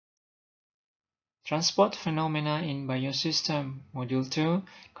Transport Phenomena in Biosystem, Module 2,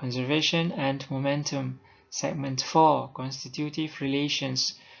 Conservation and Momentum, Segment 4, Constitutive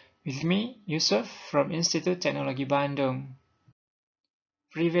Relations. With me, Yusuf from Institut Teknologi Bandung.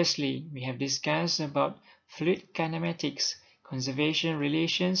 Previously, we have discussed about fluid kinematics, conservation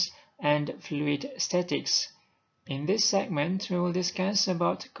relations, and fluid statics. In this segment, we will discuss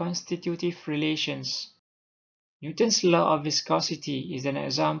about constitutive relations. Newton's law of viscosity is an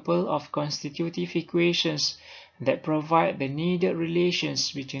example of constitutive equations that provide the needed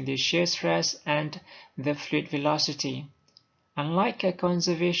relations between the shear stress and the fluid velocity. Unlike a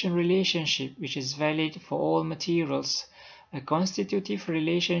conservation relationship, which is valid for all materials, a constitutive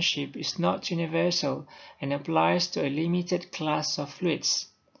relationship is not universal and applies to a limited class of fluids.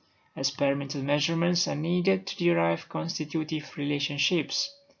 Experimental measurements are needed to derive constitutive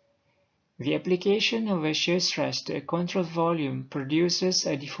relationships. The application of a shear stress to a controlled volume produces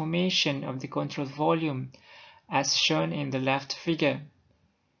a deformation of the controlled volume, as shown in the left figure.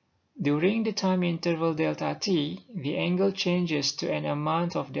 During the time interval delta t, the angle changes to an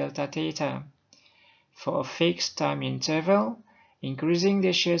amount of delta theta. For a fixed time interval, increasing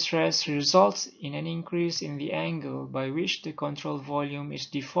the shear stress results in an increase in the angle by which the controlled volume is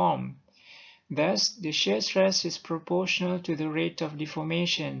deformed. Thus, the shear stress is proportional to the rate of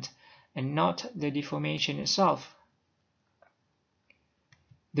deformation and not the deformation itself.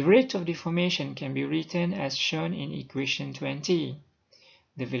 The rate of deformation can be written as shown in equation 20.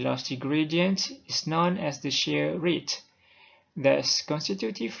 The velocity gradient is known as the shear rate. Thus,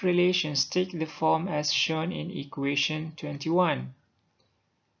 constitutive relations take the form as shown in equation 21.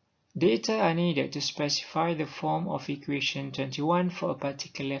 Data are needed to specify the form of equation 21 for a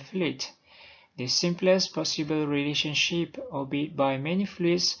particular fluid. The simplest possible relationship, albeit by many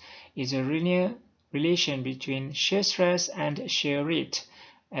fluids, is a linear relation between shear stress and shear rate,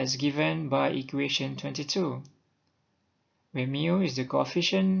 as given by equation 22, where mu is the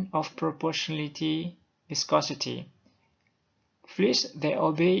coefficient of proportionality viscosity. Fluids that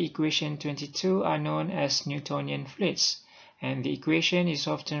obey equation 22 are known as Newtonian fluids, and the equation is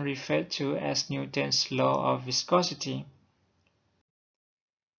often referred to as Newton's law of viscosity.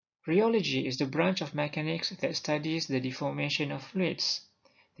 Rheology is the branch of mechanics that studies the deformation of fluids.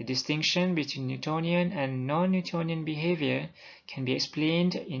 The distinction between Newtonian and non-Newtonian behavior can be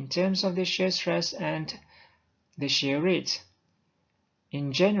explained in terms of the shear stress and the shear rate.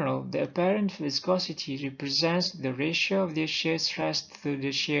 In general, the apparent viscosity represents the ratio of the shear stress to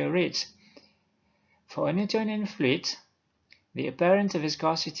the shear rate. For a Newtonian fluid, the apparent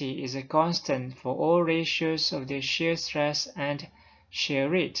viscosity is a constant for all ratios of the shear stress and shear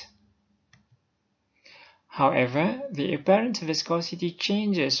rate. However, the apparent viscosity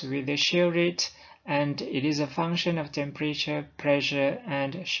changes with the shear rate, and it is a function of temperature, pressure,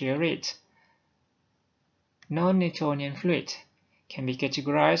 and shear rate. Non-Newtonian fluid can be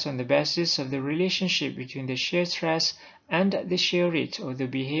categorized on the basis of the relationship between the shear stress and the shear rate, or the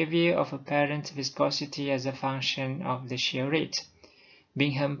behavior of apparent viscosity as a function of the shear rate.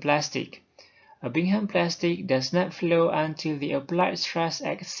 Bingham plastic. A Bingham plastic does not flow until the applied stress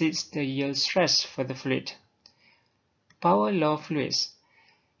exceeds the yield stress for the fluid. Power law fluids.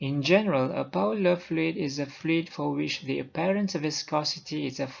 In general, a power law fluid is a fluid for which the apparent viscosity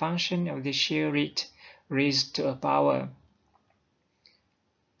is a function of the shear rate raised to a power.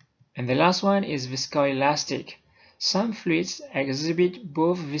 And the last one is viscoelastic. Some fluids exhibit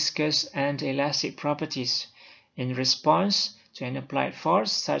both viscous and elastic properties. In response to an applied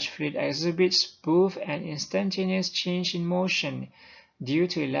force, such fluid exhibits both an instantaneous change in motion due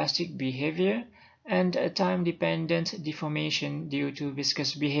to elastic behavior and a time-dependent deformation due to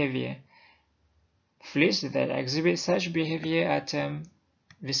viscous behavior. Fluids that exhibit such behavior are termed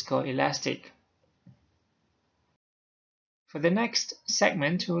viscoelastic. For the next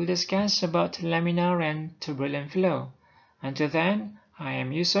segment, we will discuss about laminar and turbulent flow. Until then, I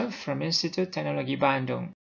am Yusuf from Institut Teknologi Bandung.